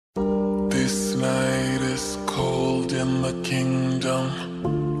the kingdom.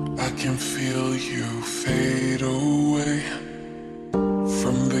 I can feel you fade away.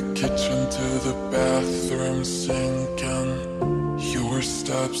 From the kitchen to the bathroom sinking, your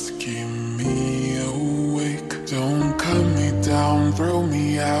steps keep me awake. Don't cut me down, throw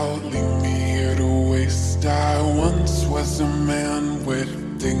me out, leave me here to waste. I once was a man with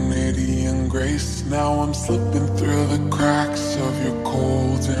dignity and grace. Now I'm slipping through the cracks of your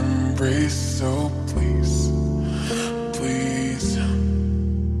cold embrace. So please, please,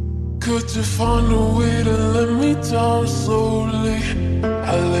 could you find a way to let me down slowly?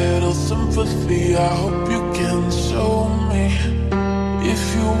 A little sympathy, I hope you can show me. If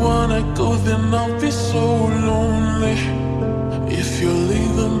you wanna go, then I'll be so lonely. If you're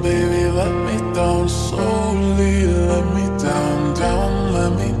leaving, baby, let me down slowly. Let me down, down,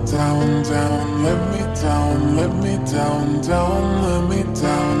 let me down, down, let me down, let me down, down, let me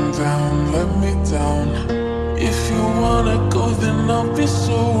down, down, let me down. If you wanna go, then I'll be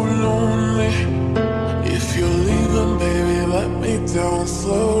so lonely. If you're leaving, baby, let me down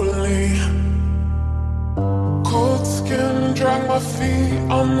slowly. Cold skin, drag my feet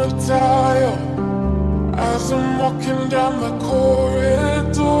on the tile as I'm walking down the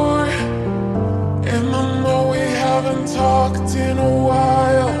corridor. And I know we haven't talked in a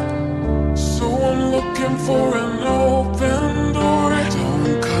while, so I'm looking for an open door.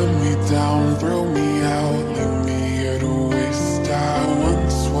 Don't cut me down, throw me out, leave me here to waste. I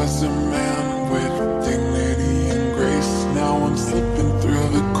once was a man with dignity and grace. Now I'm slipping through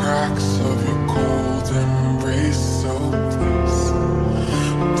the cracks of your cold embrace. So please,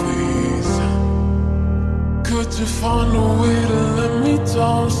 please, could you find a way to let me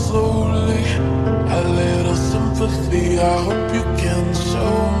down slowly? A little sympathy, I hope you can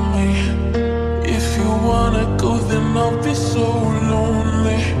show me. If you wanna go, then I'll be so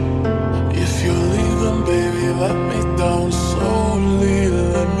lonely. If you're leaving, baby, let me down slowly.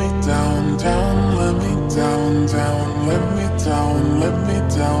 Let me down, down, let me down, down, let me down, let me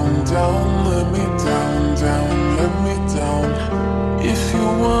down, down, let me down, down, let me down. If you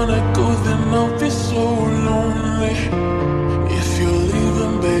wanna go, then I'll be so lonely. If you're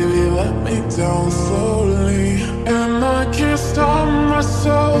leaving, baby, let me down slowly. And I can't stop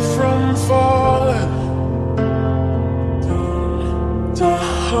myself from falling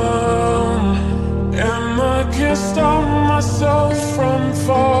down. And I can't stop myself from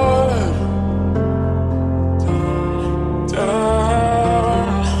falling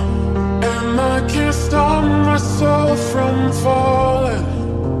down. And I can't stop myself from falling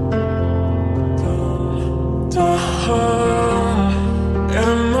down.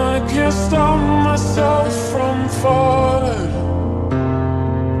 And I can't stop myself from falling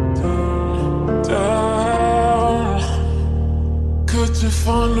down. Could you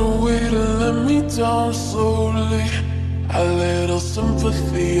find a way to let me down slowly? A little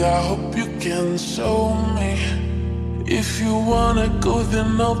sympathy, I hope you can show me. If you wanna go,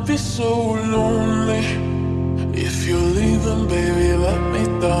 then I'll be so lonely. If you're leaving, baby, let me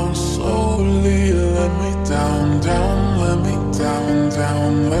down slowly. Let me down, down, let me down,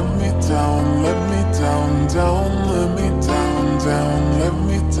 down, let me down, let me down, down, let me down, down, let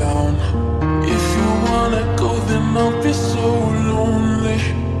me down. If you wanna go, then I'll be so lonely.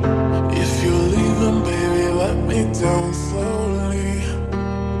 If you're leaving, baby, let me down slowly.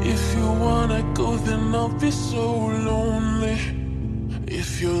 If you wanna go, then I'll be so lonely.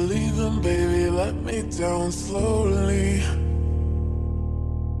 If you're leaving, baby, let me down slowly.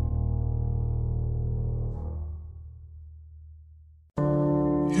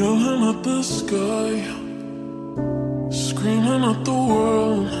 Yelling at the sky, screaming at the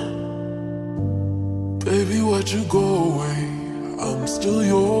world. Baby, why'd you go away? I'm still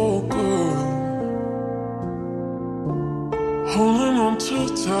your girl. Holding on too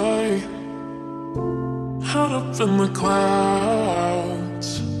tight, head up in the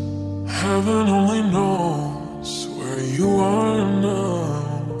clouds. Heaven only knows where you are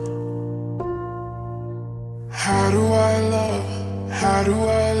now. How do I love? How do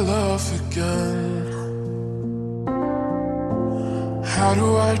I love again? How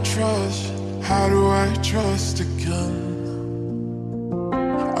do I trust? How do I trust again?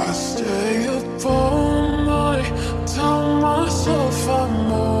 I stay up all night, tell myself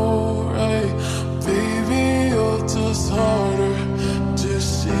I'm alright. Baby, you're just harder to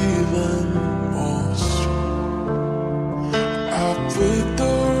see than most. I put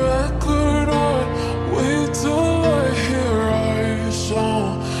the record on, wait till I hear our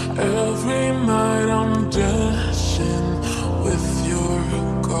song. Every night I'm dancing with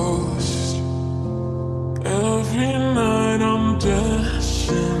your ghost. Every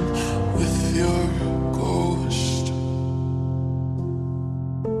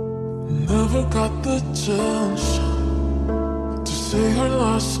distance to say her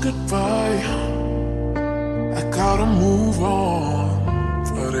last goodbye. I gotta move on,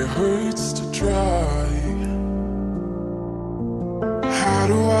 but it hurts to try. How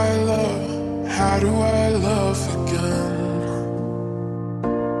do I love? How do I love again?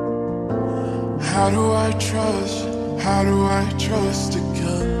 How do I trust? How do I trust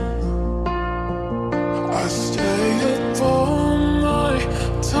again? I stay up all night,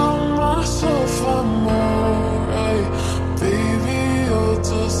 tell myself I'm alright. Baby, you're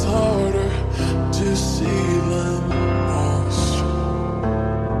just harder to see than most.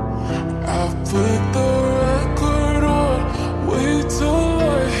 I put the record on, wait till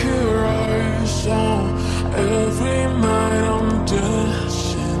I hear our song. Every night I'm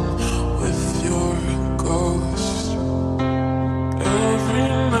dancing with your ghost. Every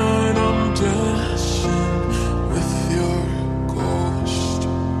night I'm dancing with your ghost.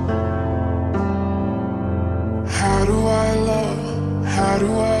 How do I love? How do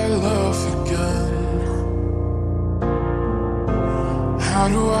I love again? How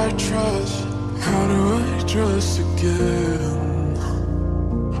do I trust? How do I trust again?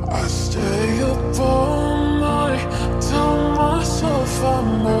 I stay up all night, tell myself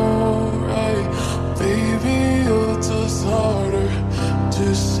I'm alright. Baby, you're just harder to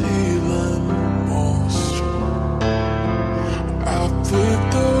see than most. I put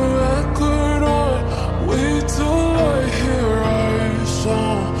the record on, wait till I hear our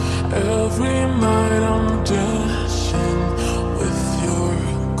song. Every night I'm dancing with your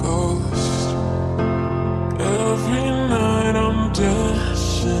ghost. Every night I'm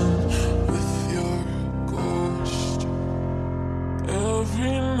dancing with your ghost.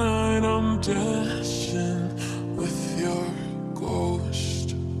 Every night I'm dancing with your ghost.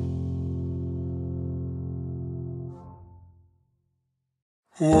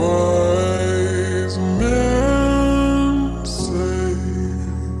 Wise men say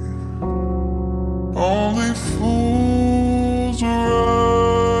only fools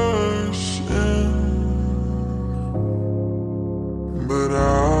rush in, but I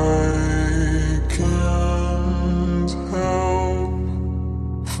can't help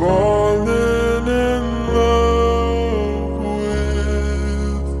falling in love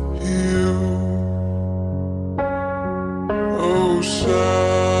with you. Oh,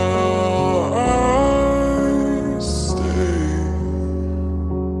 shall I stay?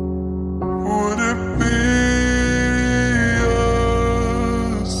 Would it be a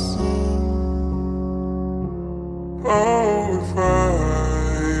sin? Oh, if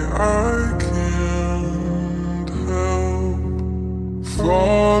I can't help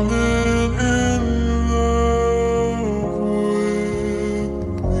falling in love with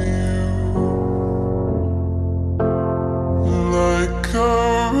you. Like a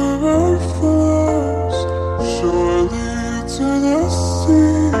river flows surely to the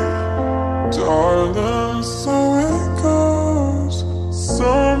sea, darling, so it goes.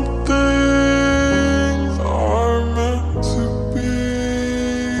 Some things are meant to be.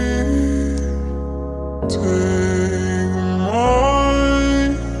 Take my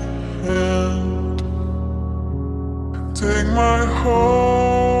hand, take my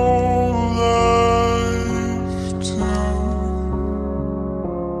whole life too.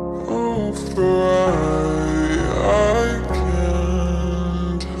 Oh, for I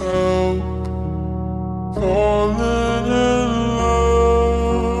can't help falling in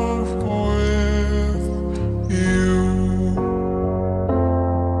love with you.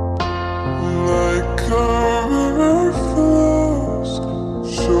 Like a river flows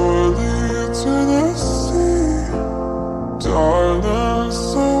surely to the sea, darling,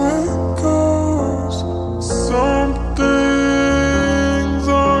 so it goes. Some things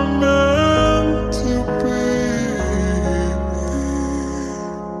are meant to be.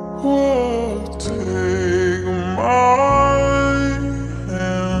 Oh, take my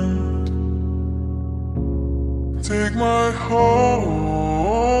hand, take my whole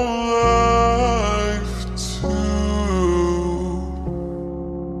life too.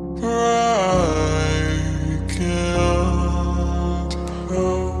 For I can't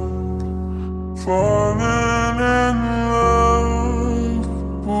help falling in love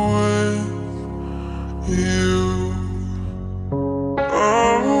with you.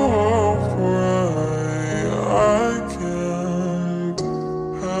 Oh, for I can't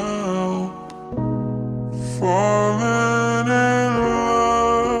help falling in love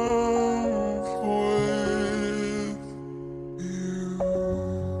with you.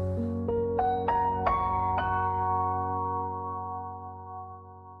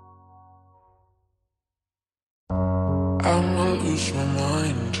 I'ma lose my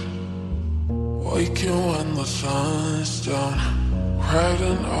mind Waking when the sun's down,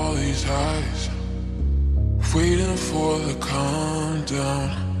 riding all these highs, waiting for the calm down.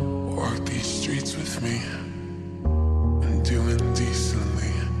 Walk these streets with me and doing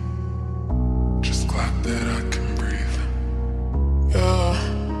decently. Just glad that I can breathe. Yeah,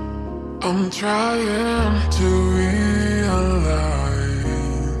 I'm trying to realize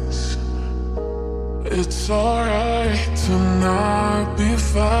it's alright to not be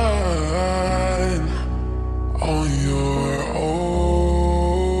fine on your own.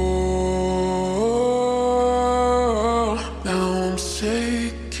 Now I'm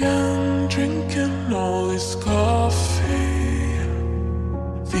sick and drinking all this coffee.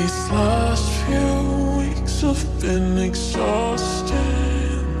 These last few weeks have been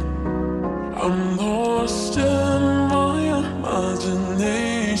exhausting. I'm lost in my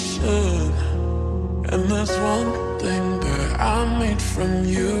imagination, and there's one thing that I made from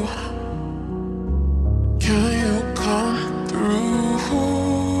you. Can you come through?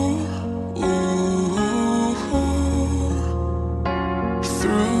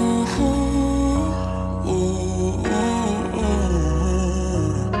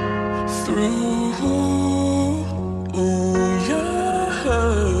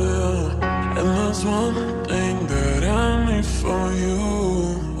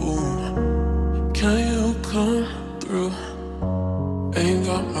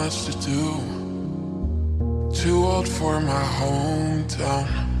 To do. Too old for my hometown.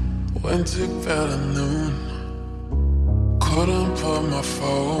 Went to bed at noon. Couldn't put my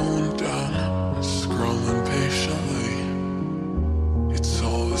phone down. Scrolling patiently. It's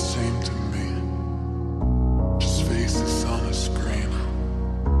all the same to me. Just faces on a screen.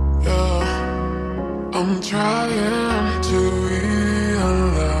 Yeah, I'm trying to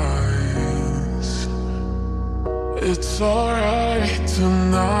realize it's alright to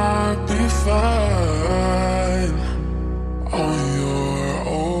not be fine on your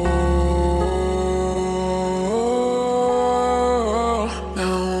own.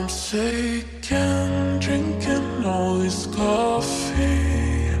 Now I'm sick and drinking all this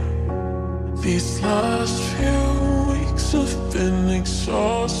coffee. These last few weeks have been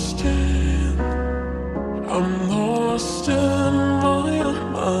exhausting. I'm lost in my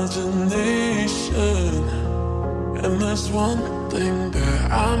imagination, and there's one thing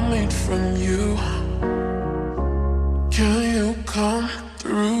that I made from you. Can you come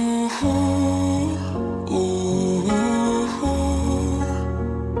through?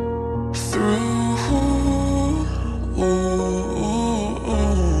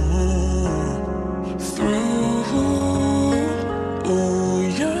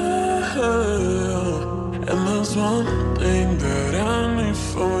 And there's one thing that I need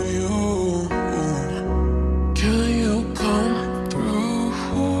from you. Can you come through?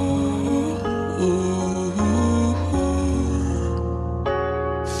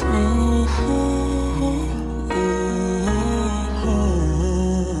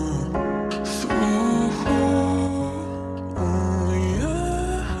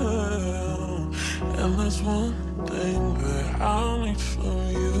 And there's one thing that I need from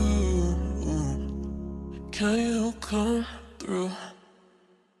you. Can you come through?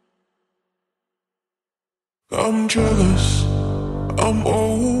 I'm jealous, I'm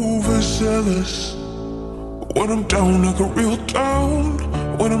overzealous. When I'm down, I get real down.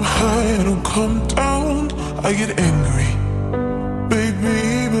 When I'm high, I don't come down. I get angry,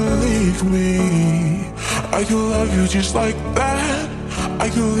 baby, believe me. I can love you just like that. I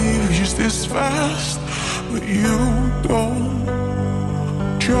can leave you just this fast. But you don't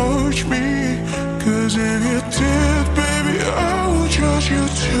judge me, 'cause if you did, baby, I would judge you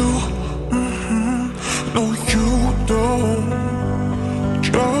too. No, you don't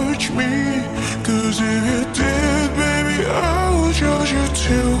judge me, 'cause if you did, baby, I would judge you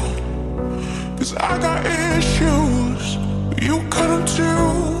too. 'Cause I got issues, you couldn't do.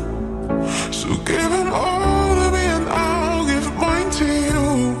 So give them all to me and I'll give mine to you.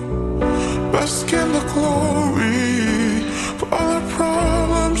 Bask in the glory for all our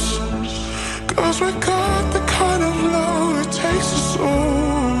problems, 'cause we got the kind of love it takes us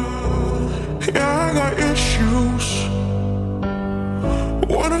all. Yeah, I got issues.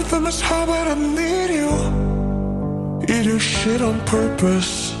 One of them is how bad I need you. You do shit on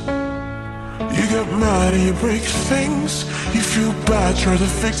purpose. You get mad and you break things. You feel bad, try to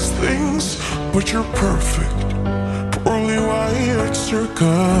fix things, but you're perfect. Poorly wired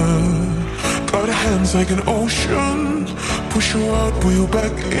circuit. Got hands like an ocean. Push you out, pull you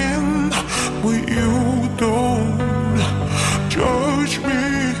back in. But you don't judge me,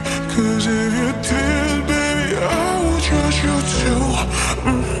 'cause if you did, baby, I would judge you too.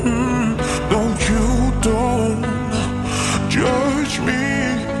 No,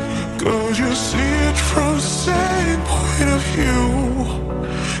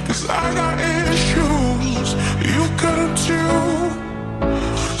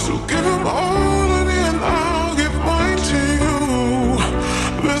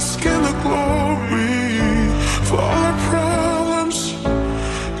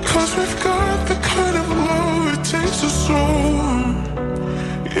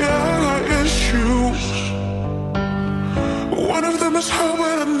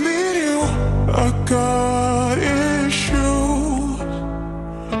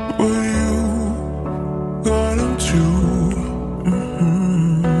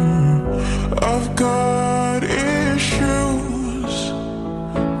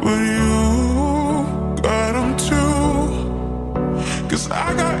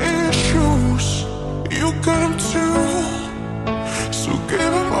 got him too. So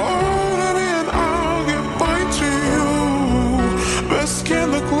give him all to me and I'll give mine to you. Bask in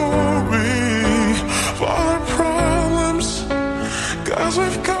the glory of all our problems, 'cause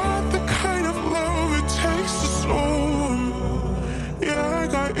we've got the kind of love it takes to slow. Yeah, I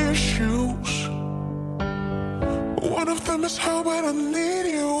got issues. One of them is how bad I need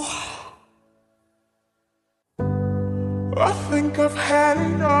you. I think I've had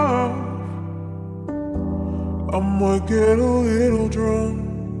enough. I might get a little drunk.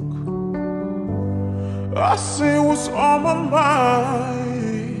 I say what's on my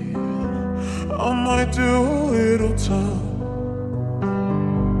mind. I might do a little time.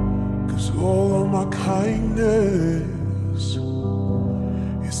 'Cause all of my kindness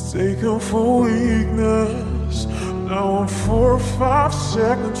is taken for weakness. Now I'm 4 or 5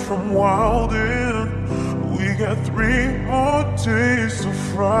 seconds from wilding. We got 3 more days till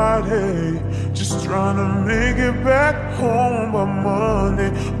Friday. Just trying to make it back home by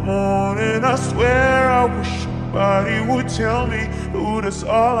Monday morning. I swear I wish somebody would tell me, ooh, that's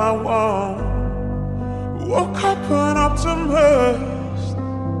all I want. Woke up an optimist,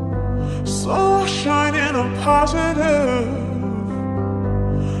 sun shining, I'm positive.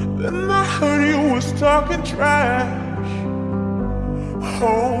 Then I heard you was talking trash.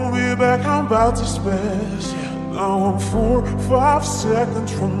 Hold me back, I'm about to spaz. Yeah, now I'm 4 or 5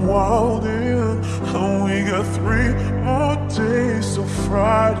 seconds from wilding. And we got 3 more days till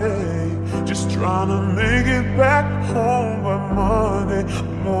Friday. Just trying to make it back home by Monday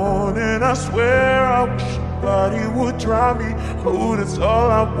morning. I swear I wish somebody would drive me. Oh, that's all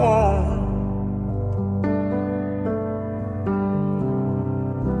I want.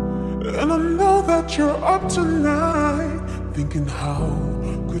 And I know that you're up tonight, thinking how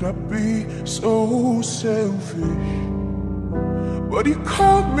could I be so selfish? But you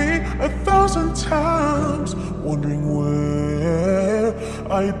called me 1,000 times, wondering where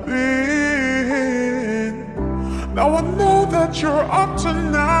I've been. Now I know that you're up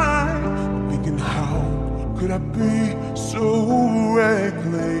tonight, thinking how could I be so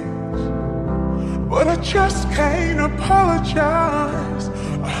reckless? But I just can't apologize.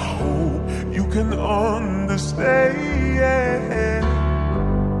 I hope you can understand.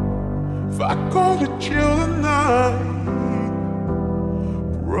 If I go to jail tonight,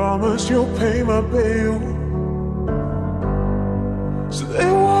 promise you'll pay my bail. So they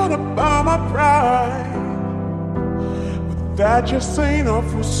wanna buy my pride, but that just ain't up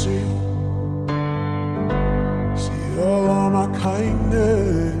for sale. See, all of my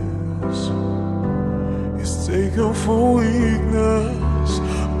kindness is taken for weakness.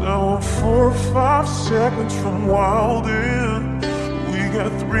 Now I'm 4 or 5 seconds from wilding. We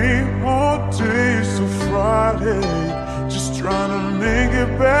got 3 more days till Friday. Just trying to make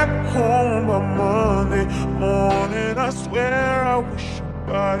it back home by Monday morning. I swear I wish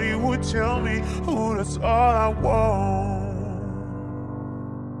somebody would tell me, oh, that's all I want.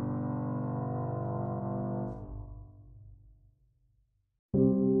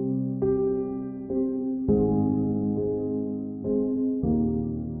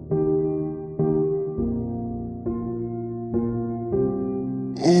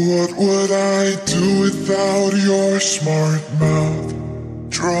 What would I do without your smart mouth?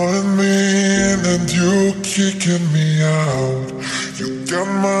 Drawing me in and you kicking me out. You got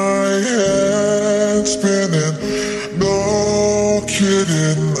my head spinning. No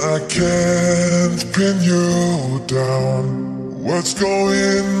kidding, I can't pin you down. What's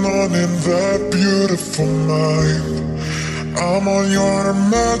going on in that beautiful mind? I'm on your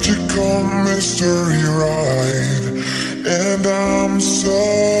magical mystery ride. And I'm so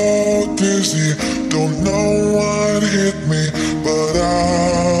dizzy, don't know what hit me, but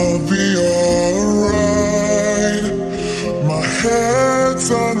I'll be alright. My head's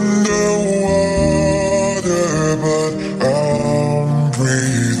underwater, but I'm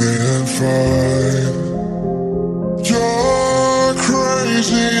breathing fine. You're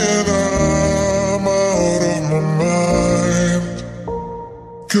crazy and I'm out of my mind,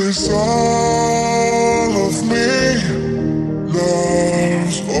 'cause all of me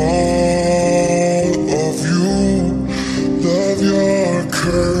loves all of you. Love your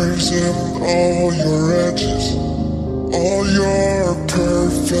curves and all your edges, all your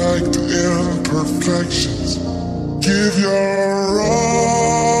perfect imperfections. Give your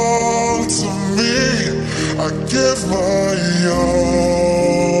all to me, I give my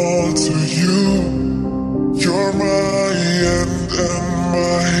all to you. You're my end and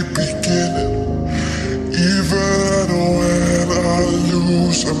my beginning. Even when I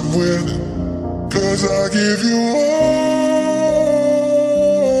lose, I'm winning. 'Cause I give you all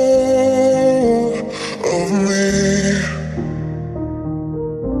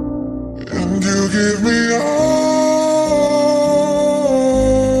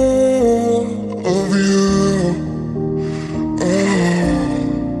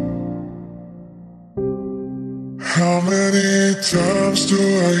How many times do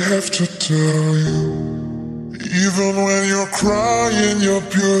I have to tell you? Even when you're crying, you're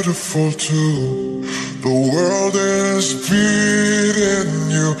beautiful too. The world is beating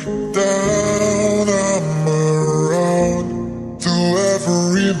you down. I'm around through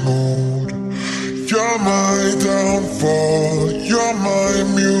every mood. You're my downfall, you're my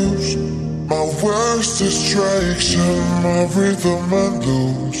muse, my worst distraction, my rhythm and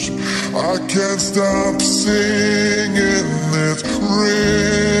blues. I can't stop singing, it's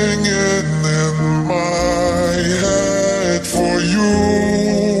ringing in my head for you.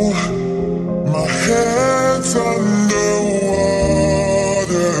 My head's underwater,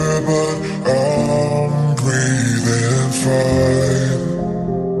 but I'm breathing fine.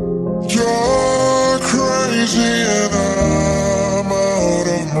 You're crazy and I'm out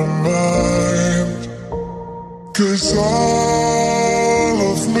of my mind. 'Cause all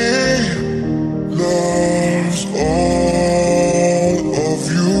of me loves all of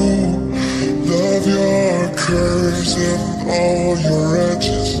you. Love your curves and all your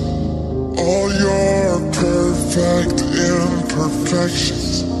edges, all your perfect imperfections.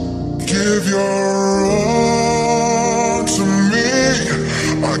 Give your all to me,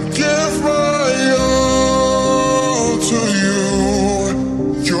 I give my all to you.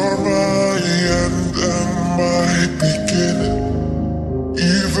 You're my end and my beginning.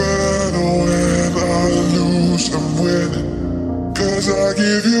 Even when I lose, I'm winning. 'Cause I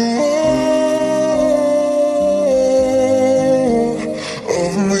give you all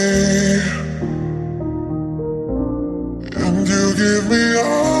of me, and you give me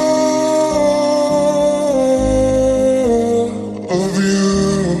all of you.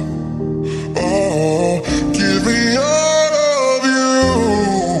 Oh, give me all of you.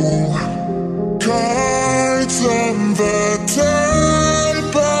 Cards on the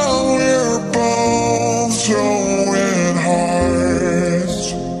table, we're both showing hearts,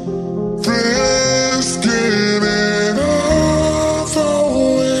 risking it all,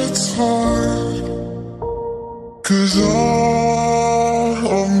 though it's hard. 'Cause all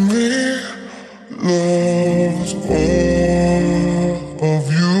of me loves all of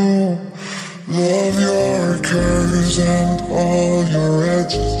you. Love your curves and all your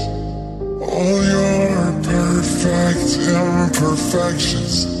edges, all your perfect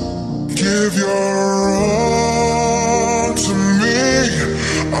imperfections. Give your all to me,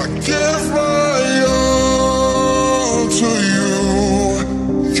 I give my all to you.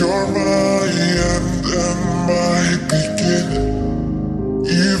 You're my end and my beginning.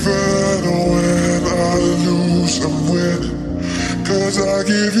 Even when I lose, I'm winning. 'Cause I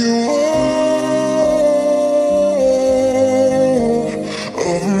give you all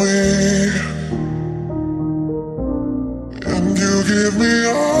of me, and you give me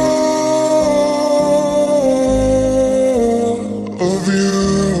all of you.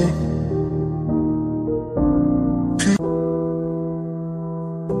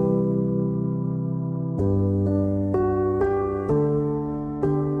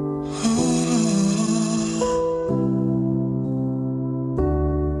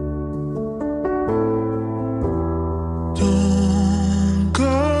 Don't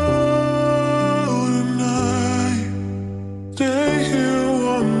go tonight. Stay here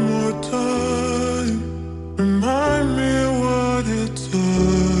one more time. Remind me what it's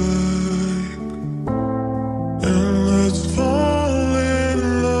like, and let's fall in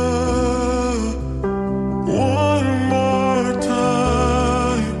love one more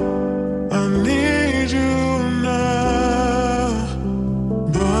time. I need you now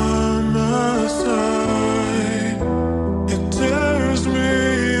by my side. It tears me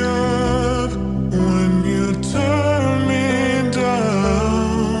up when you turn me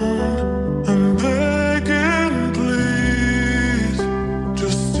down. I'm begging, please,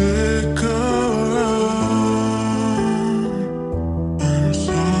 just stick around. I'm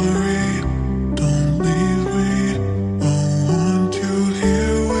sorry, don't leave me. I want you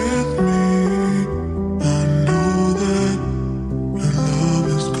here with me. I know that your love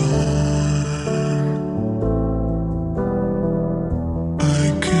is gone. I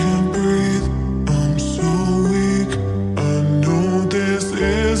can't breathe, I'm so weak. I know this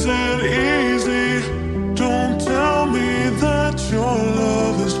isn't easy. Don't tell me that your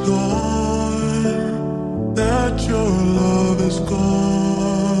love is gone, that your love is gone.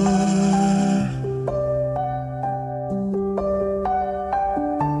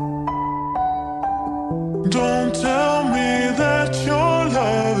 Don't tell me that your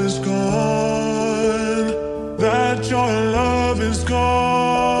love is gone, that your love is gone.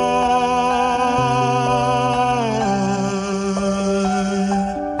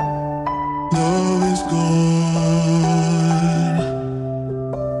 Love is gone.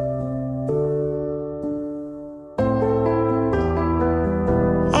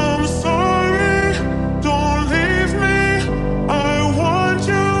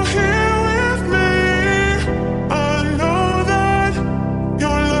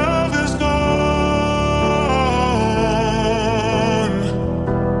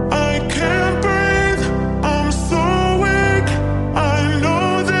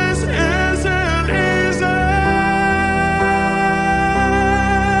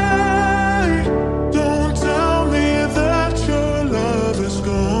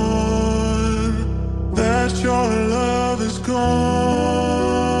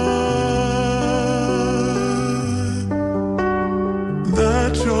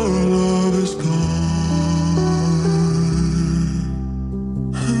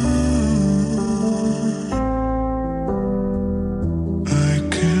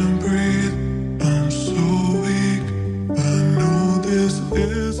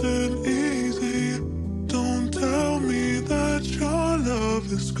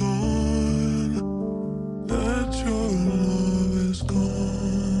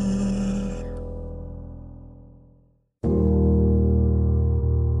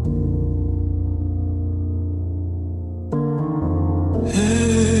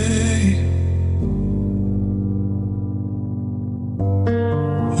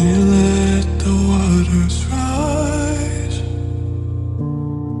 We let the waters rise.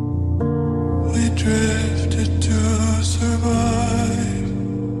 We drifted to survive.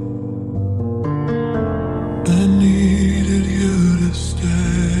 I needed you to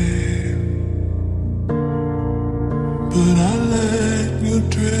stay, but I let you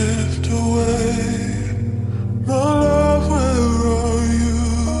drift away. My love, where are you?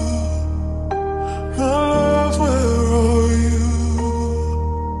 My love, where are you?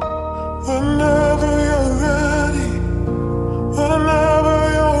 Whenever you're ready, whenever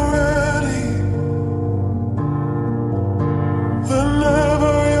you're ready,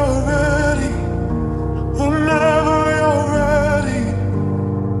 whenever you're ready, whenever you're ready.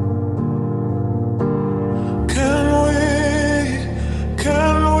 Can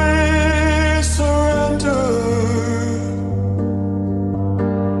we surrender?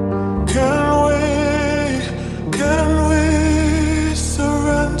 Can we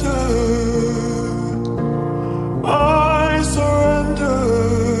surrender? I surrender.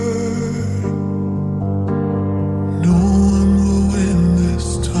 No one will win this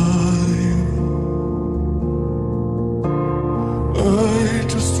time. I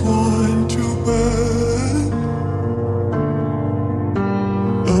just want you back.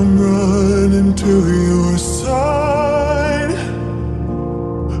 I'm running to your side,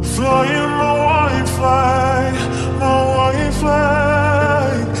 flying my white flag, my white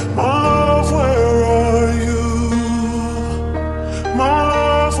flag. My love, where are you? My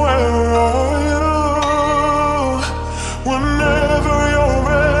love, where are you? Whenever you're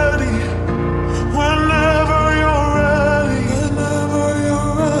ready, whenever you're ready, whenever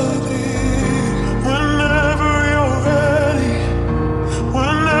you're ready, whenever you're ready,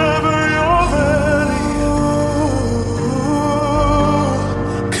 whenever you're ready.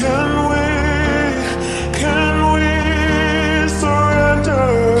 Can we surrender?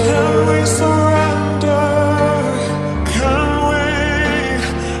 Can we surrender? Can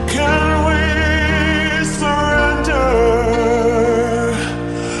we surrender?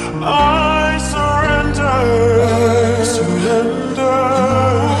 I surrender. I surrender.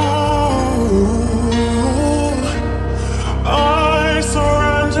 I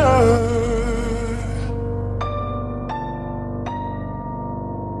surrender.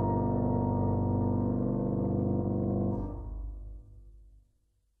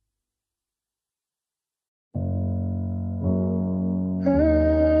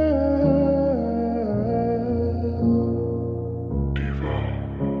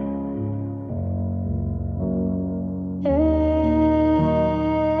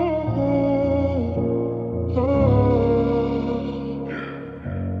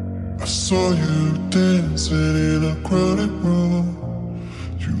 I saw you dancing in a crowded room.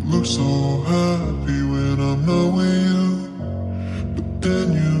 You look so happy when I'm not with you. But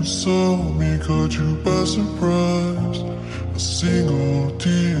then you saw me, caught you by surprise. A single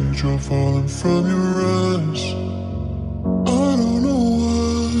teardrop falling from your eyes. I don't know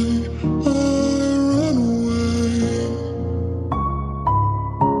why I ran away.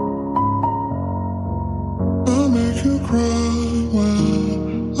 I make you cry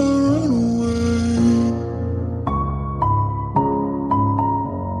when I run away.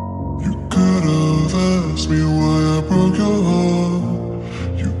 You could have asked me why I broke your heart.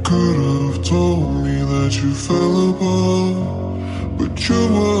 You could have told me that you fell apart. But you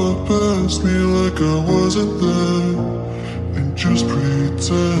walked past me like I wasn't there, and just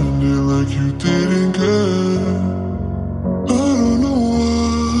pretended like you didn't care. I don't know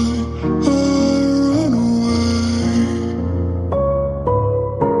why I ran away.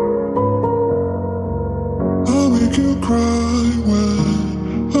 I make you cry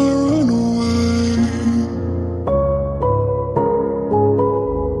when I run away.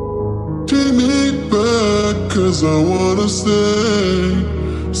 Take me back, 'cause I wanna stay.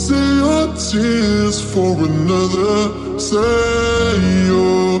 Say your tears for another. Say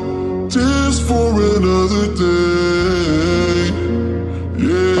your tears for another day.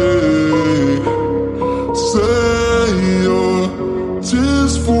 Yeah. Say your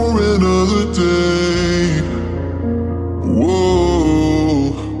tears for another day.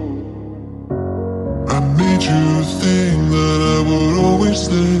 Whoa. I made you think that I would always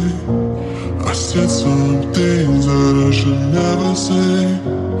stay. I said some things that I should never say.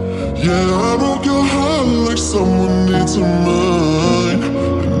 Yeah, I broke your heart like someone needs a mine.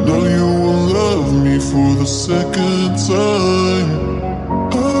 And now you will love me for the second time.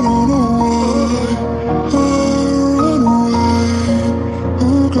 I don't know why I ran away.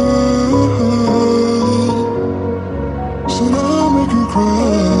 Oh girl, said I'll make you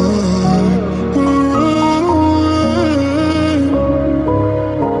cry when I run away.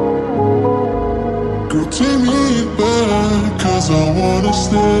 Girl, take me back, 'cause I wanna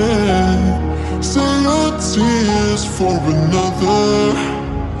stay. Say your tears for another.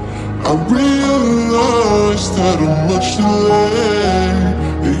 I realize that I'm much too late,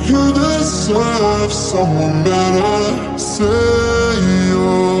 and you deserve someone better. Say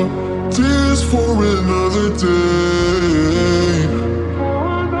your tears for another day.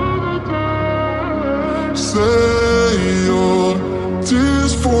 Say your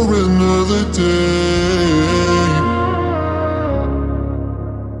tears for another day.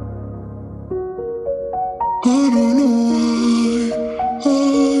 I don't know why I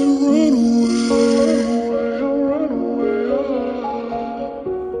run away.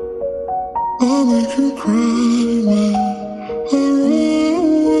 I'll make you cry when I run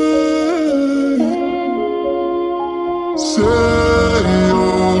away. Say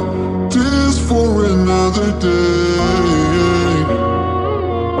your tears for another day.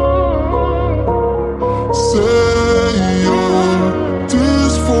 Say your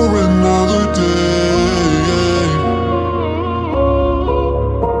tears for another day.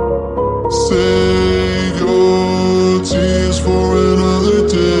 Save your tears for another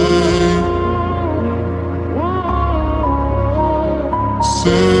day.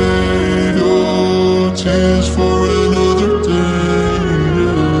 Save your tears for another day.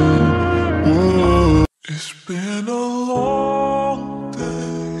 Whoa. It's been a long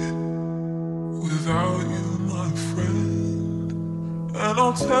day without you, my friend, and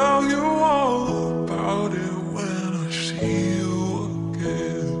I'll tell you all about it when I see you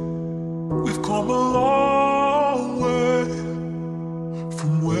again. We've come a long way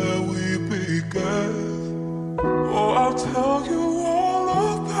from where we began. Oh, I'll tell you all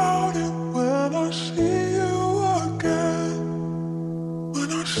about it when I see you again. When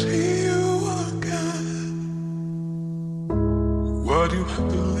I see you again. Why do you have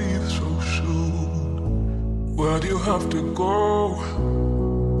to leave so soon? Where do you have to go?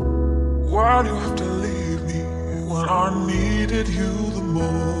 Why do you have to leave me when I needed you the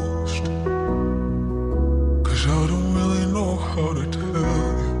most? 'Cause I don't really know how to tell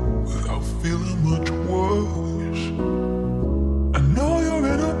you without feeling much worse. I know you're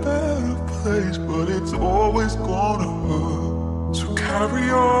in a better place, but it's always gonna hurt. So carry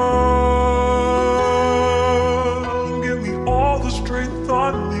on, give me all the strength I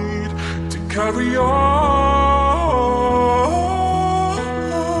need to carry on.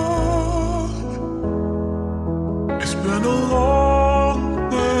 It's been a long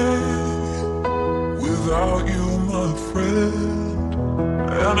day without you, my friend,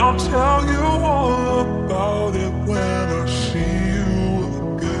 and I'll tell you all about it when I see you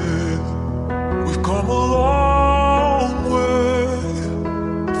again. We've come a long way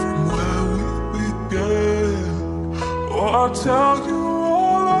from where we began. Oh, I'll tell you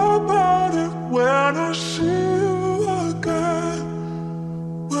all about it when I see you again.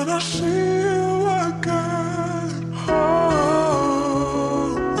 When I see you again. Oh,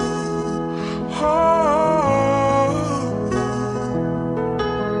 oh, oh.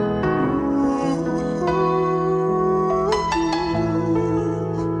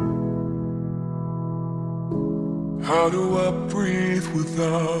 How do I breathe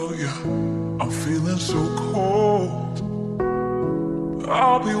without you? I'm feeling so cold.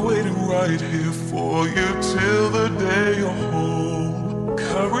 I'll be waiting right here for you till the day you're home.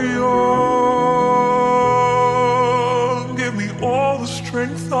 Carry on, give me all the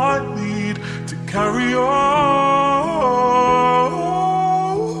strength I need to carry on.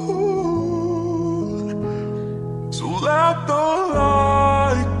 So let the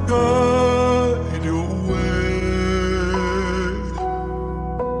light guide your way.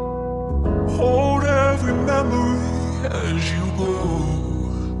 Hold every memory as you go,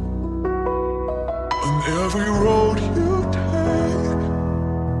 and every road you take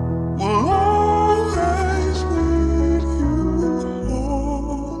will always lead you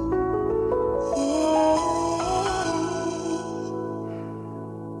home. Oh,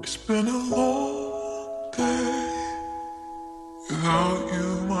 it's been a long day without you,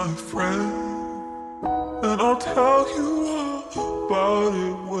 my friend, and I'll tell you all about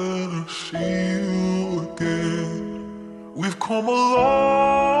it when I see you again. We've come a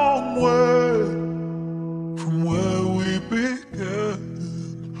long way from where we began.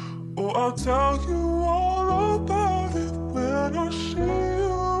 Oh, I'll tell you all about it when I see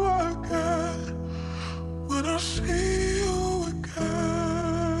you again. When I see you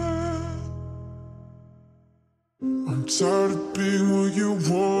again. I'm tired of being what you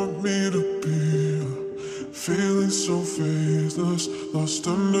want me to be. Feeling so faithless, lost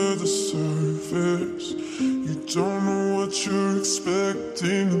under the surface. You don't know what you're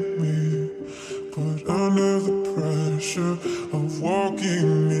expecting of me, but pressure of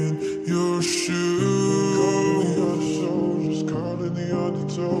walking in your shoes. Just caught in the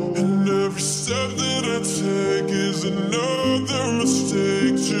undertow. And every step that I take is another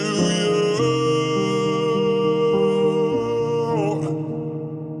mistake to you.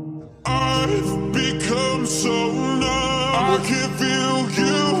 I've become so numb, I can't feel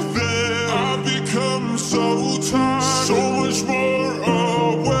you there. I've become so tired, so much more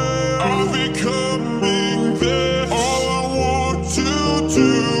aware. I'm becoming there. All I want to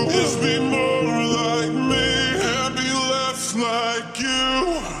do is be more like me and be less like you.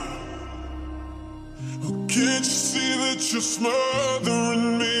 Oh, can't you see that you're smothering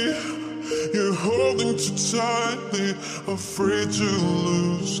me? You're holding too tightly, afraid to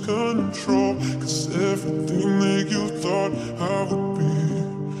lose control. 'Cause everything that you thought I would be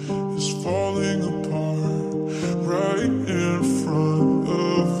is falling apart right in front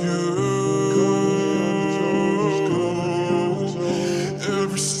of you.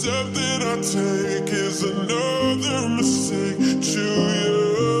 Every step that I take is another mistake to you.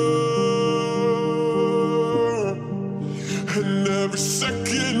 And every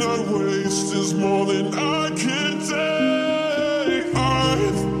second I waste is more than I can take.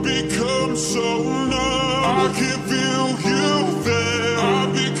 I've become so numb, I can't feel you there.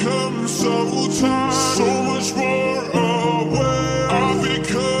 I've become so tired, so much more aware. I'm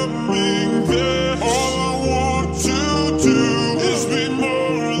becoming there. All I want to do is be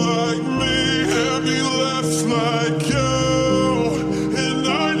more like me and be less like you. And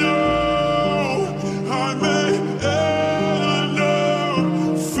I know I may end up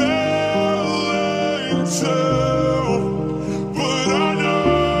failing too, but I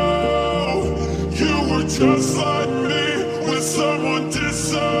know you were just like me, with someone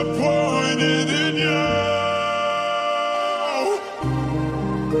disappointed in you.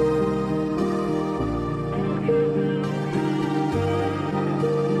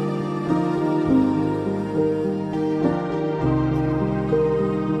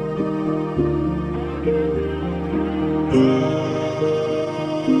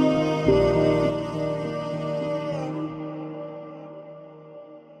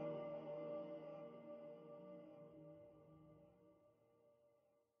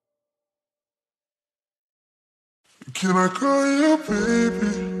 Can I call you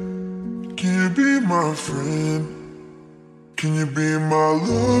baby? Can you be my friend? Can you be my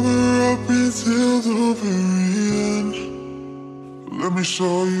lover up until the very end? Let me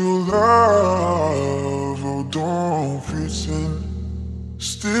show you love, oh don't pretend.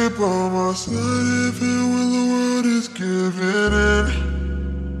 Stay by my side even when the world is giving in.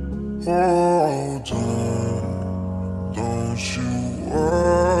 Oh don't you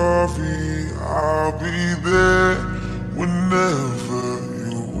worry, I'll be there whenever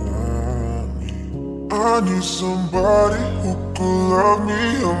you want me. I need somebody who could love me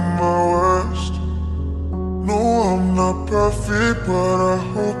at my worst. No, I'm not perfect, but I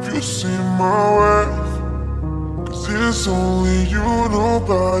hope you see my worth. 'Cause it's only you,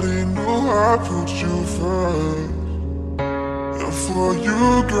 nobody knew I put you first. And for you,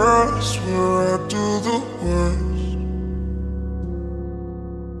 girl, I swear I do the worst.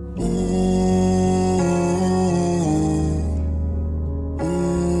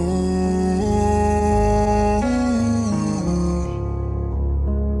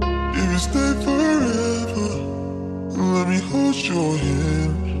 If you stay forever, let me hold your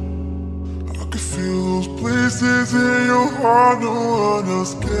hand. I can feel those places in your heart no one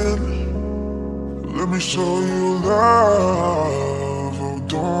else can. Let me show you love, oh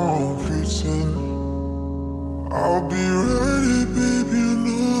don't pretend. I'll be ready, baby, you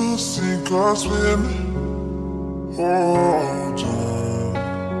know I'll sink or swim. Oh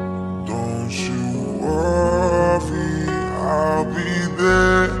don't you worry, I'll be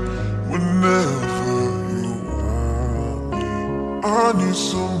there whenever you want me. I need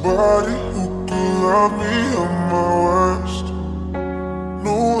somebody who could love me at my worst.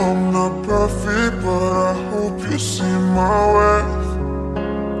 No, I'm not perfect, but I hope you see my worth.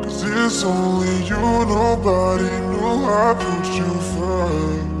 'Cause it's only you, nobody knew I put you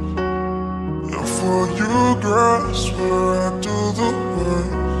first. And for you, girl, I swear I do the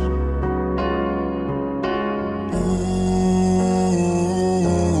worst.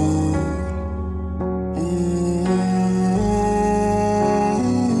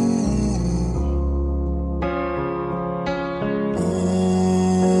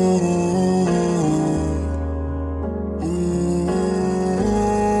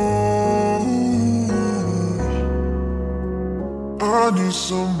 I need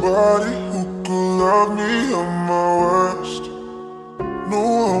somebody who could love me at my worst.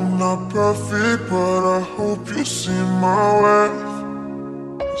 I'm not perfect, but I hope you see my worth.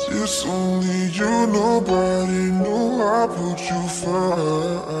 'Cause it's only you, nobody knew I put you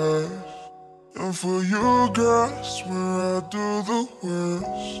first. And for you, girl, I swear I do the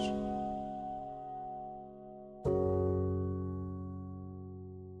worst.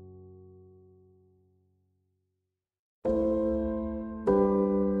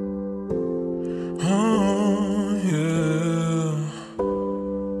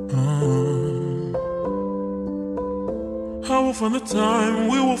 Find the time,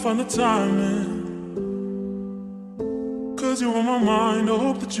 we will find the time, man. 'Cause you're on my mind, I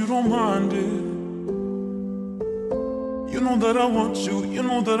hope that you don't mind it. You know that I want you, you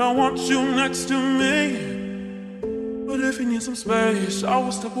know that I want you next to me. But if you need some space, I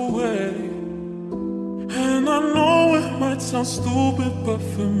will step away. And I know it might sound stupid, but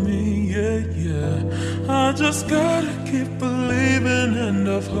for me, yeah, I just gotta keep believing, and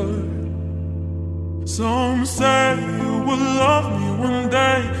I've heard some say you will love me one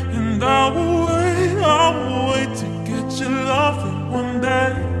day, and I will wait to get your loving one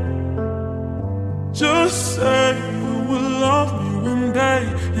day. Just say you will love me one day,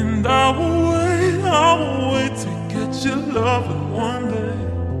 and I will wait to get your loving one day.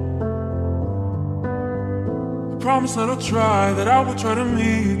 I promise that I'll try, that I will try to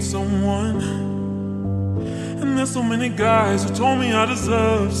meet someone. And there's so many guys who told me I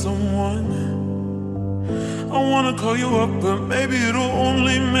deserve someone. I wanna call you up, but maybe it'll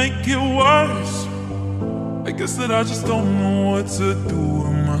only make it worse. I guess that I just don't know what to do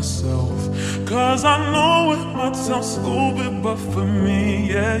with myself. 'Cause I know it might sound stupid, but for me,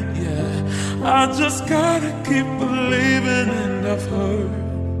 yeah, I just gotta keep believing, and I've heard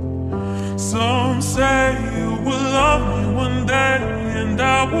some say you will love me one day, and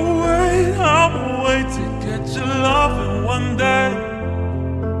I will wait to get your loving one day.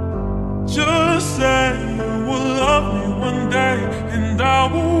 Just say you will love me one day, and I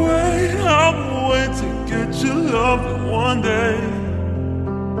will wait to get your loving one day.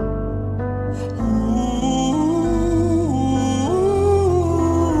 Ooh,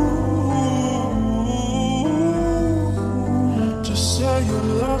 just say you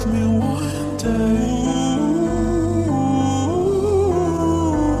love me one day.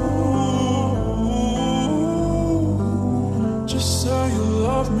 Just say you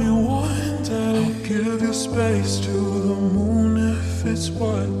love me one day. I'll give you space to the moon if it's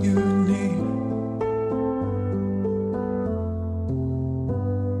what you need.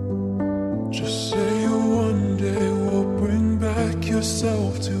 Just say you one day will bring back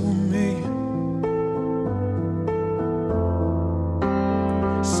yourself to me.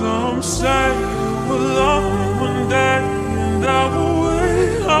 Some say you will love me one day, and I will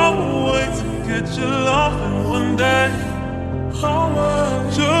wait to get your loving one day.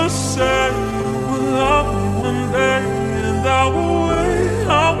 Just say you will love me one day, and I will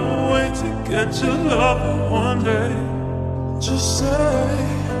wait to get your love one day. Just say,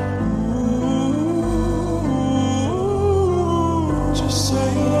 ooh, just say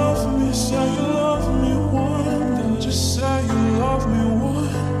you love me, say you love me one day. Just say you love me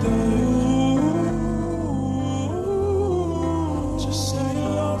one day. Ooh, just say you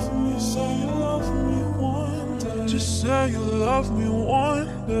love me, say you love me one day. Just say you love me one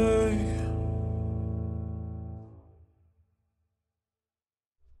day.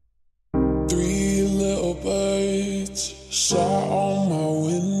 Birds shot on my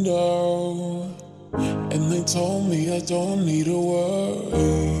window, and they told me I don't need to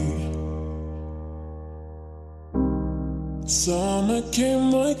worry. Summer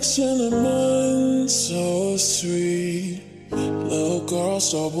came like cinnamon, so sweet. Little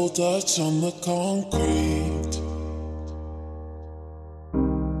girls double dutch on the concrete.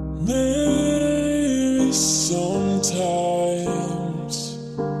 Maybe sometimes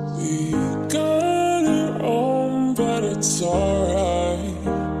we got it wrong, but it's alright.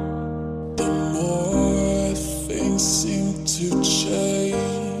 The more things seem to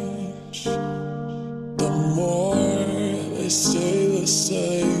change, the more they stay the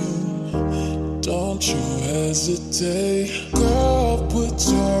same. Don't you hesitate. Girl, put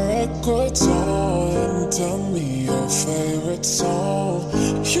your records on and tell me your favorite song.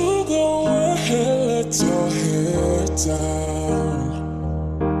 You go ahead, let your hair down.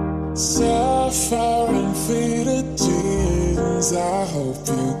 Sapphire and faded jeans, I hope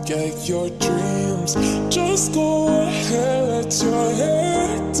you get your dreams. Just go ahead, let your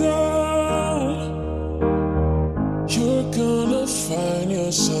hair down. You're gonna find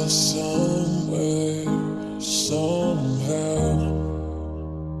yourself somewhere, somehow.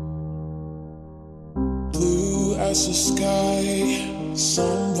 Blue as the sky,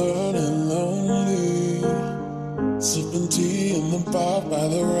 some bar by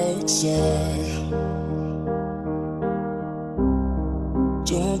the roadside.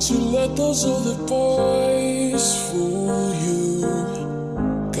 Don't you let those other boys fool you.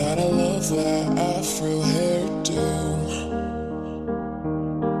 Gotta love that afro hairdo.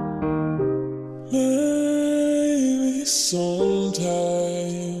 Maybe sometimes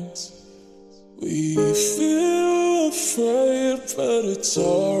we feel afraid, but it's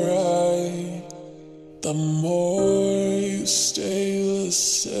alright. The more you stay the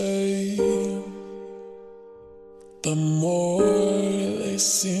same, the more they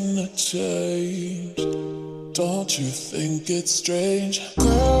seem to change. Don't you think it's strange?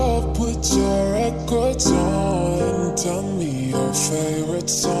 Girl, put your records on and tell me your favorite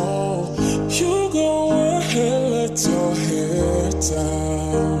song. You go ahead, let your hair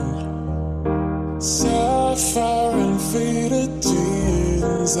down. Sapphire and faded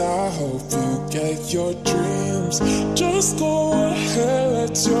jeans, I hope you get your dreams. Just go ahead,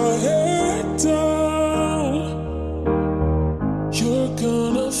 let your hair down. You're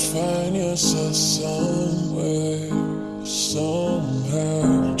gonna find yourself somewhere,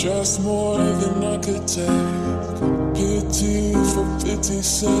 somehow. Just more than I could take. Pity for pity's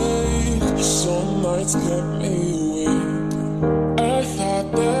sake. Some nights kept me awake. I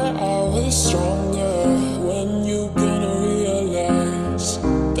thought that I was stronger. When you gonna realize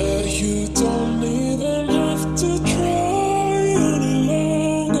that you don't even have to try any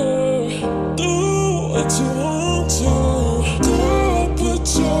longer? Do what you want to. Girl, put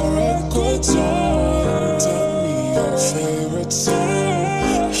your records on. Tell me your favorite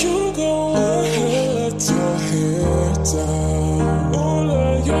song. You go ahead, let your hair down. Oh,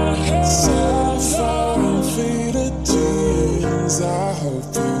 let your hair down. Sapphire and faded jeans, I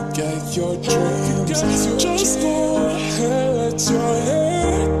hope you get your dreams. Just go ahead, let your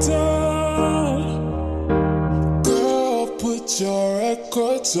hair down. Girl, put your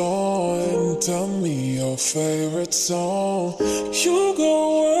records on and tell me your favorite song. You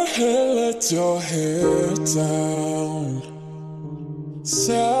go ahead, let your hair down.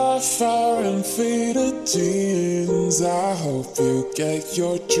 Sapphire and faded jeans, I hope you get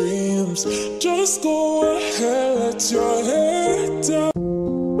your dreams. Just go ahead, let your hair down.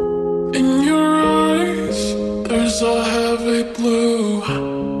 In your eyes, there's a heavy blue.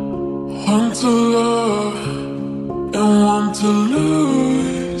 One to love and one to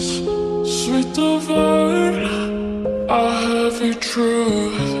lose. Sweet divine, a heavy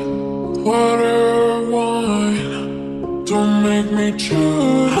truth. Water or wine, don't make me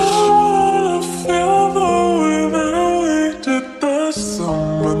choose. I wanna feel the way that we did the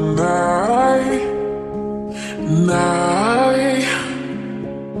summer night.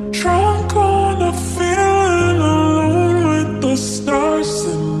 Drunk on a feeling alone with the stars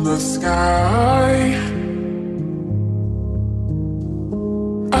in the sky.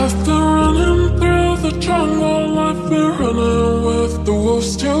 I've been running through the jungle, I've been running with the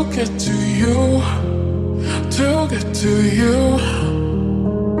wolves to get to you, to get to you.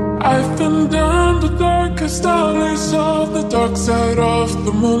 I've been down the darkest alleys of the dark side of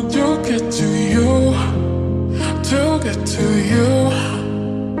the moon to get to you, to get to you.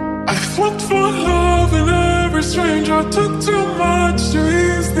 I've looked for love in every stranger, took too much to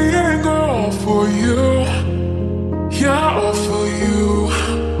ease the anger. All for you, yeah, all for you.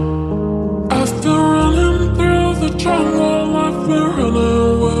 I've been running through the jungle, I've been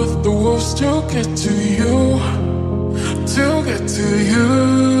running with the wolves to get to you, to get to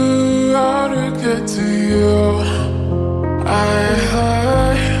you, how to get to you. I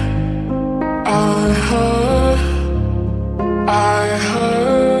heard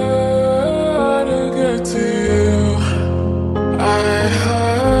to get to you.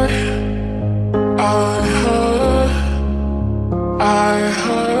 I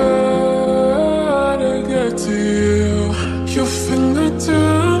heard to get to you. Your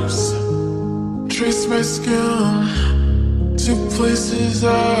fingertips trace my skin to places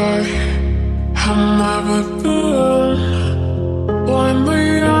I have never been.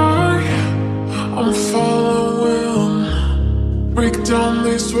 Blindly I'm following. Break down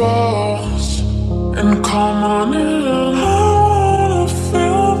these walls and come on in. I wanna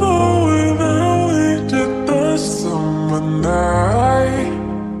feel the way that we did the summer night.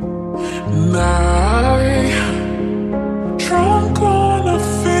 Drunk on a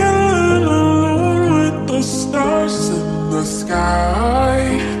feeling alone with the stars in the sky.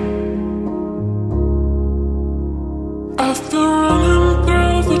 I've been running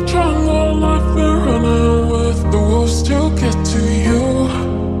through the jungle, I've been running with the wolves to get to you,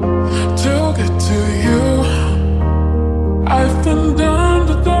 to get to you. I've been down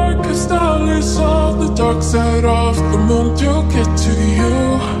the darkest alleys of the dark side of the moon to get to you,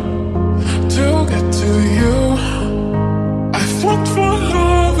 to get to you. I fought for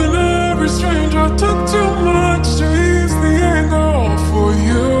love and every stranger took too much to ease the anger. All for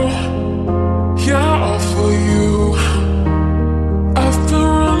you, yeah, all for you. I've been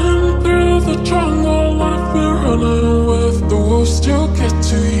running through the jungle, I've been running with the wolves to get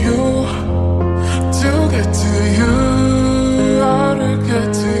to you, to get to you, how to get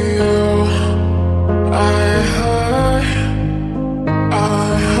to you. I heard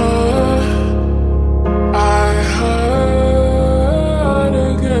to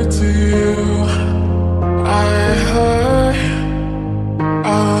get to you. I heard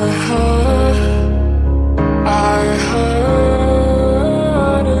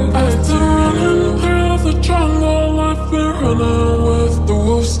I've been running through the jungle, I've been running with the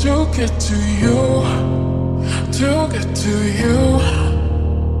wolves to get to you, to get to you.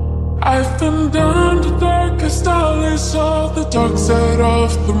 I've been down the darkest alleys of the dark side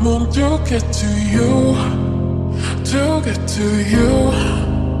of the moon to get to you, to get to you.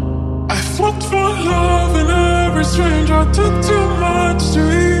 I fought for love and every stranger took too much to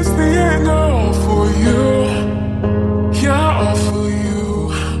ease the anger. All for you, yeah, all for you.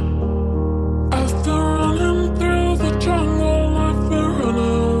 I've been running through the jungle, I've been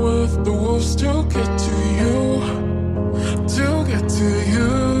running with the wolves to get to you, to get to you,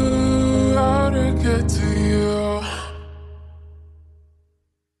 how to get to you.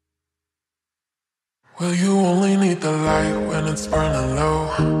 Well, you only need the light when it's burning low,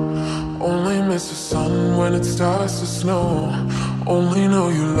 only miss the sun when it starts to snow, only know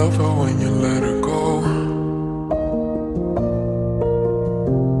you love her when you let her go,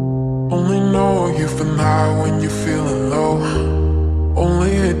 only know you've been high when you're feeling low,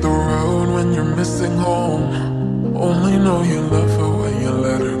 only hate the road when you're missing home, only know you love her when you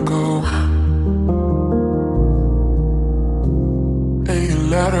let her go, and you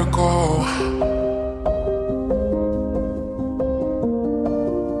let her go.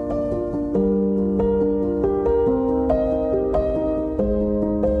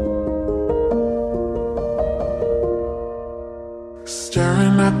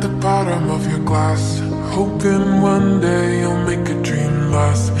 Staring at the bottom of your glass, hoping one day you'll make a dream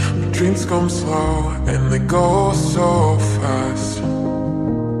last. But dreams come slow and they go so fast.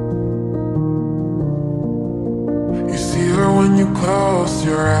 You see her when you close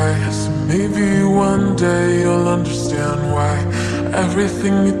your eyes. Maybe one day you'll understand why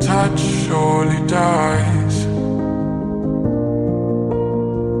everything you touch surely dies.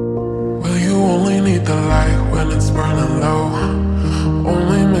 Well, you only need the light when it's burning low,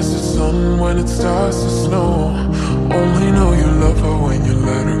 only miss the sun when it starts to snow, only know you love her when you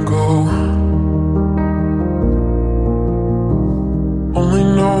let her go, only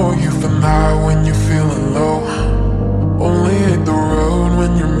know you've been high when you're feeling low, only hate the road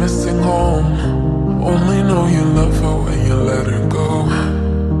when you're missing home, only know you love her when you let her go.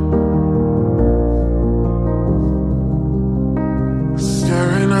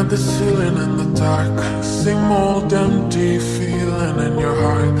 Staring at the ceiling in the dark, same old empty feeling in your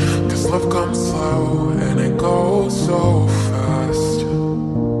heart, 'cause love comes slow and it goes so fast.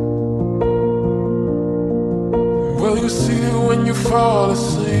 Well, you see it when you fall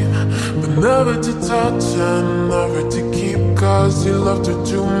asleep, but never to touch and never to keep, 'cause you loved her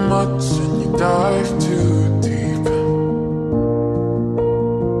too much and you dive too deep.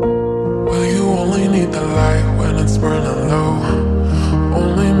 Well, you only need the light when it's burning low,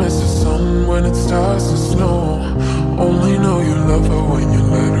 only miss the sun when it starts to snow, only know you love her when you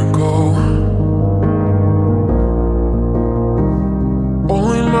let her go,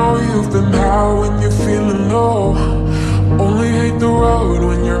 only know you've been high when you're feeling low, only hate the road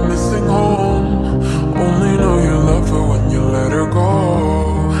when you're missing home, only know you love her when you let her go,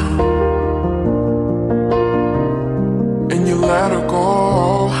 and you let her go.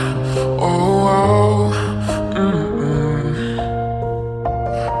 Oh, oh,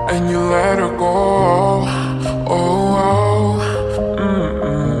 and you let her go. Oh, oh,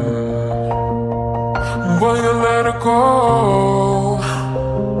 well, you let her go.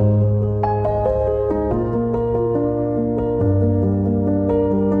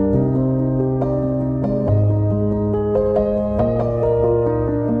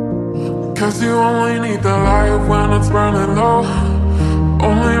 'Cause you only need the light when it's burning low,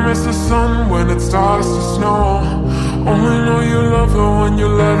 only miss the sun when it starts to snow, only know you love her when you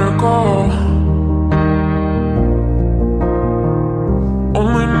let her go,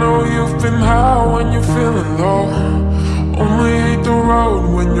 only know you've been high when you're feeling low, only hate the road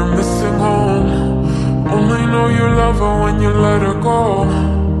when you're missing home, only know you love her when you let her go,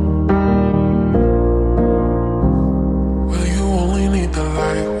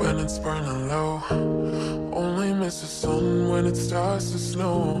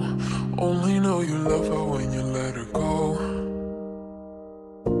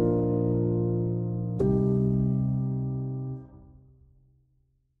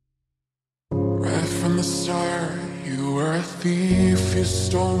 you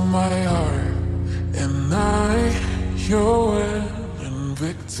stole my heart, and your willing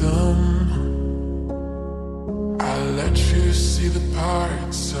victim. I let you see the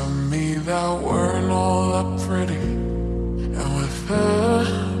parts of me that weren't all that pretty, and with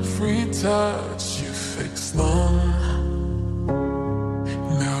every touch you fix them.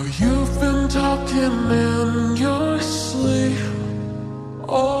 Now you've been talking in your sleep.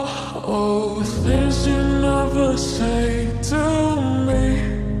 Oh, things you never say to me.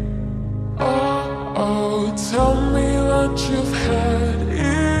 Oh, tell me that you've had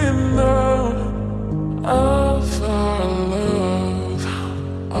enough of our love,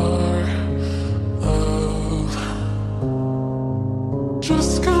 our love.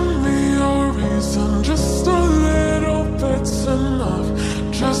 Just give me a reason, just a little bit's enough.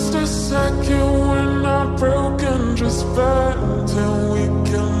 Just a second, we're not broken, just bad, and we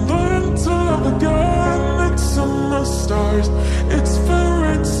can learn to love again. It's in the stars, it's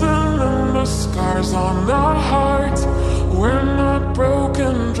written in the scars on our hearts. We're not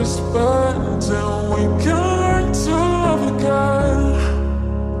broken, just bad, and we can learn to love again.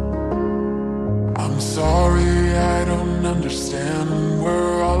 I'm sorry, I don't understand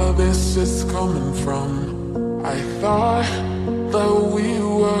where all of this is coming from. I thought that we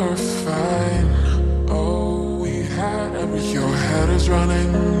were fine. Oh, we had everything. Your head is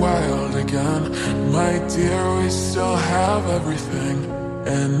running wild again. My dear, we still have everything,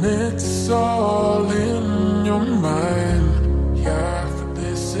 and it's all in your mind. Yeah,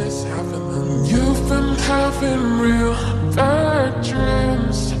 this is happening. You've been having real bad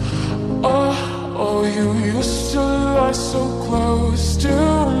dreams. Oh, you used to lie so close to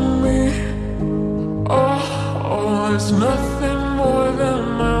me. Oh, there's nothing more than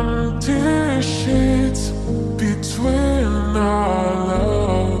empty sheets between our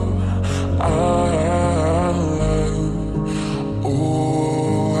love, our love,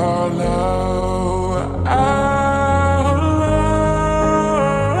 oh, our love, our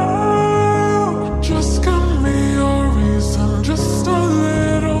love. Just give me a reason, just a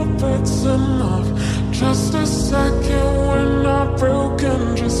little bit's enough. Just a second, we're not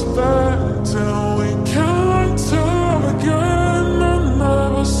broken, just bad, till we can to love again and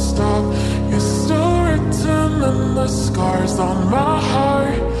never stop. You're still written in the scars on my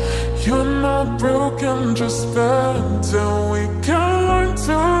heart. You're not broken, just bad, till we can learn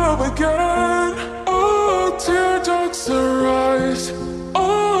to love again. Oh, teardrops arise,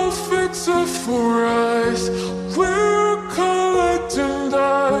 oh, fix it for us. We're collecting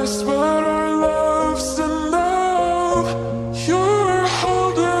dust, but our love's enough. You're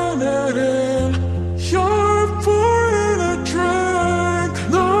holding it in, you're pouring a drink.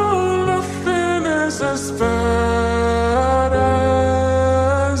 No, nothing is as bad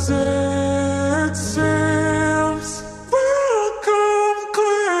as it seems. We'll come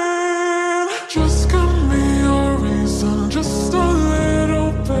clean. Just give me a reason, just a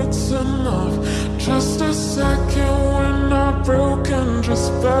little bit's enough. Just a second, we're not broken,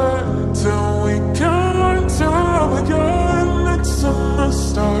 just bad, till we can learn to love again. It's in the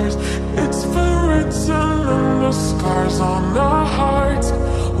stars, it's written in the scars on our hearts.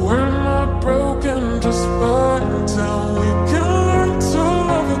 We're not broken, just bad, till we can learn to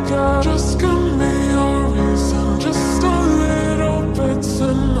love again. Just give me a reason, just a little bit's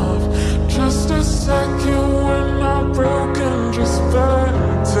enough. Just a second, we're not broken, just bad,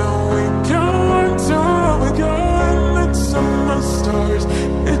 till we can learn to love again. It's in the stars,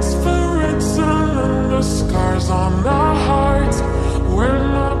 it's written in the scars on our hearts. We're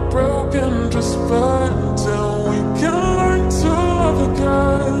not broken, just bad, till we can learn to love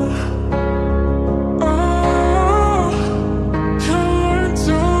again. Oh, can learn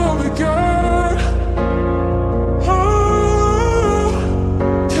to love again. Oh,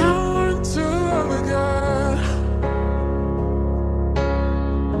 can learn to love again.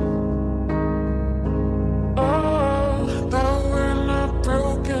 Oh, that we're not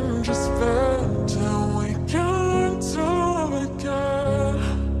broken, just bad, till we can learn to love again.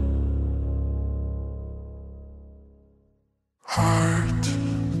 Heart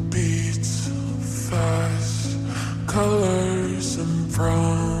beats fast, colors and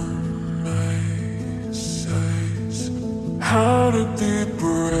promises. How to be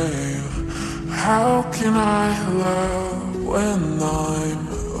brave, how can I love when I'm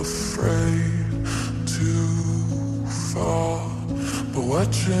afraid to fall? But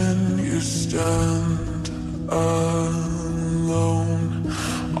watching you stand alone,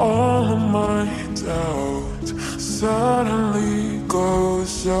 all of my doubt suddenly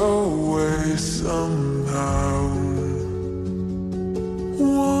goes away somehow.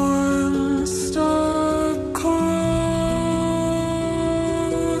 One step closer.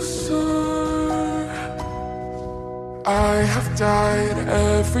 I have died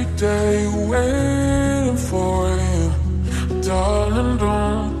every day waiting for you. Darling,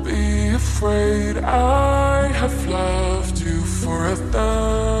 don't be afraid. I have loved you for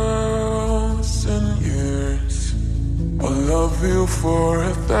 1,000 years. I'll love you for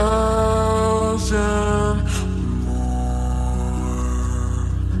 1,000 more.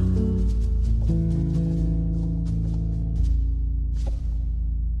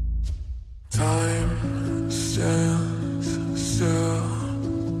 Time stands still,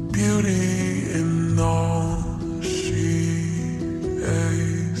 beauty in all she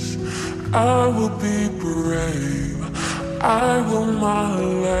is. I will be brave, I will not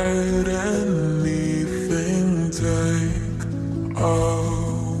let anything take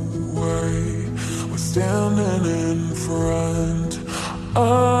away. We're standing in front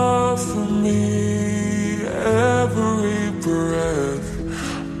of me, every breath,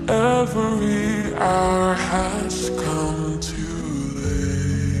 every hour has come to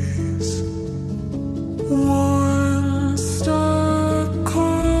this. One step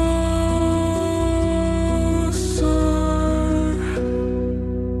closer.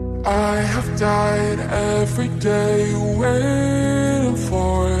 I have died every day waiting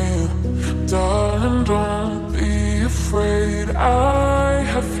for you. Darling, don't be afraid. I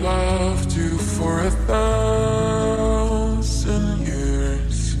have loved you for 1,000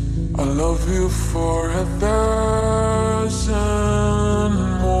 years. I love you for 1,000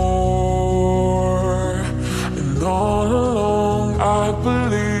 more. And all along I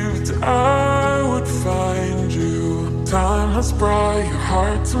believed I would find you. Time has brought your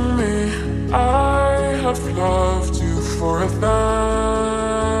heart to me. I have loved you for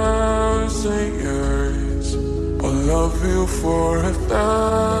 1,000 years. I'll love you for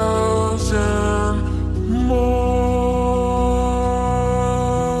 1,000 more.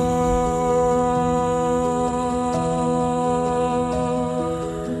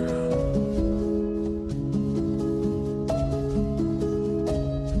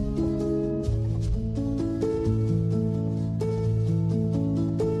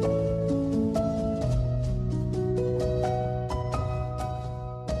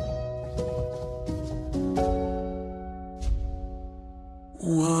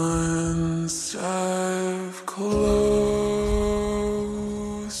 One step closer.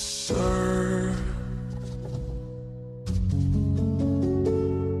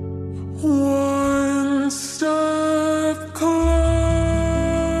 One step closer.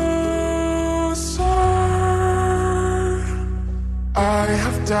 I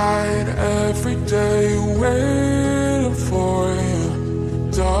have died every day waiting for you.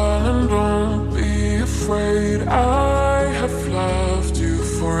 Darling, don't be afraid. I have loved you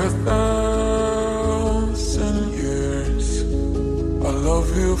for 1,000 years. I love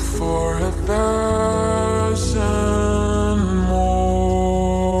you for 1,000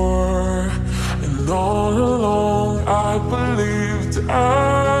 more. And all along I believed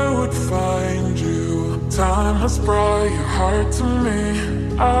I would find you. Time has brought your heart to me.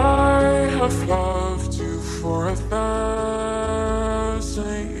 I have loved you for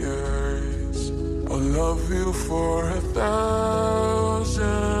 1,000 years. I'll love you for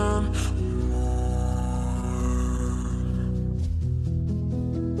 1,000 more.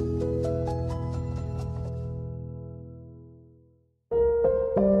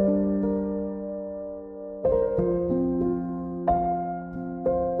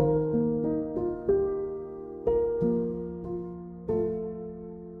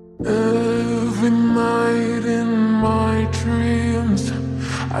 Every night in my dreams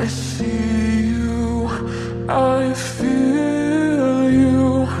I see you, I feel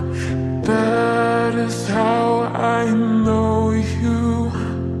you. That is how I know you.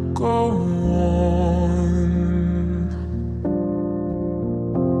 Go on.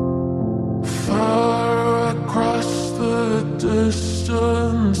 Far across the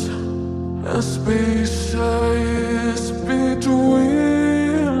distance, and spaces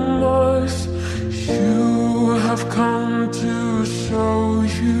between us, you have come to show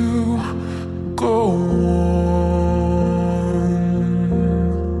you. Go on.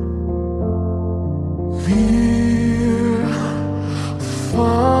 Near,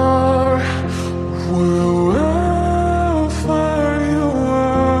 far, wherever you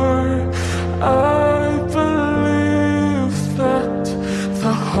are, I believe that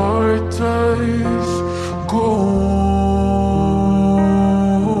the heart does go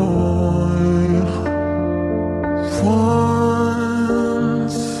on.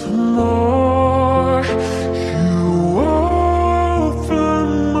 Once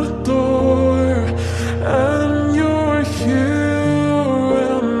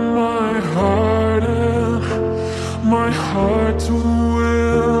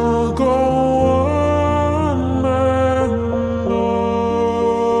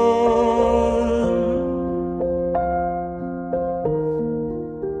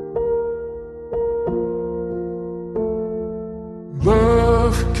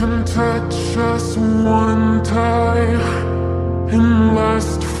love can touch us one time and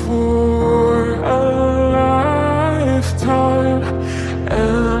last for a lifetime.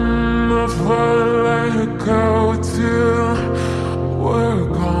 And never let go till we're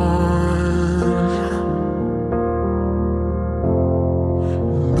gone.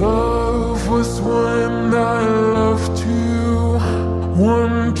 Love was when I loved you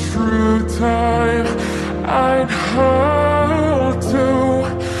one true time. I'd hold to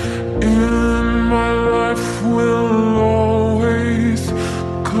in my life will always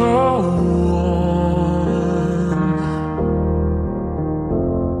go on.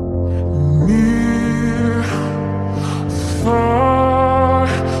 Near, far,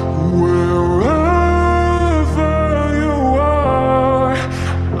 wherever you are,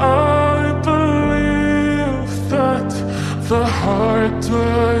 I believe that the heart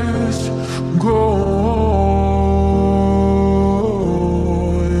does go on.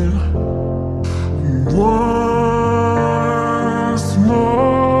 Once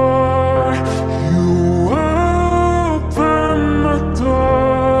more, you open the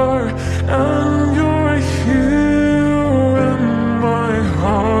door, and you're here in my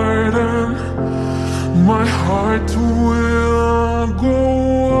heart, and my heart will go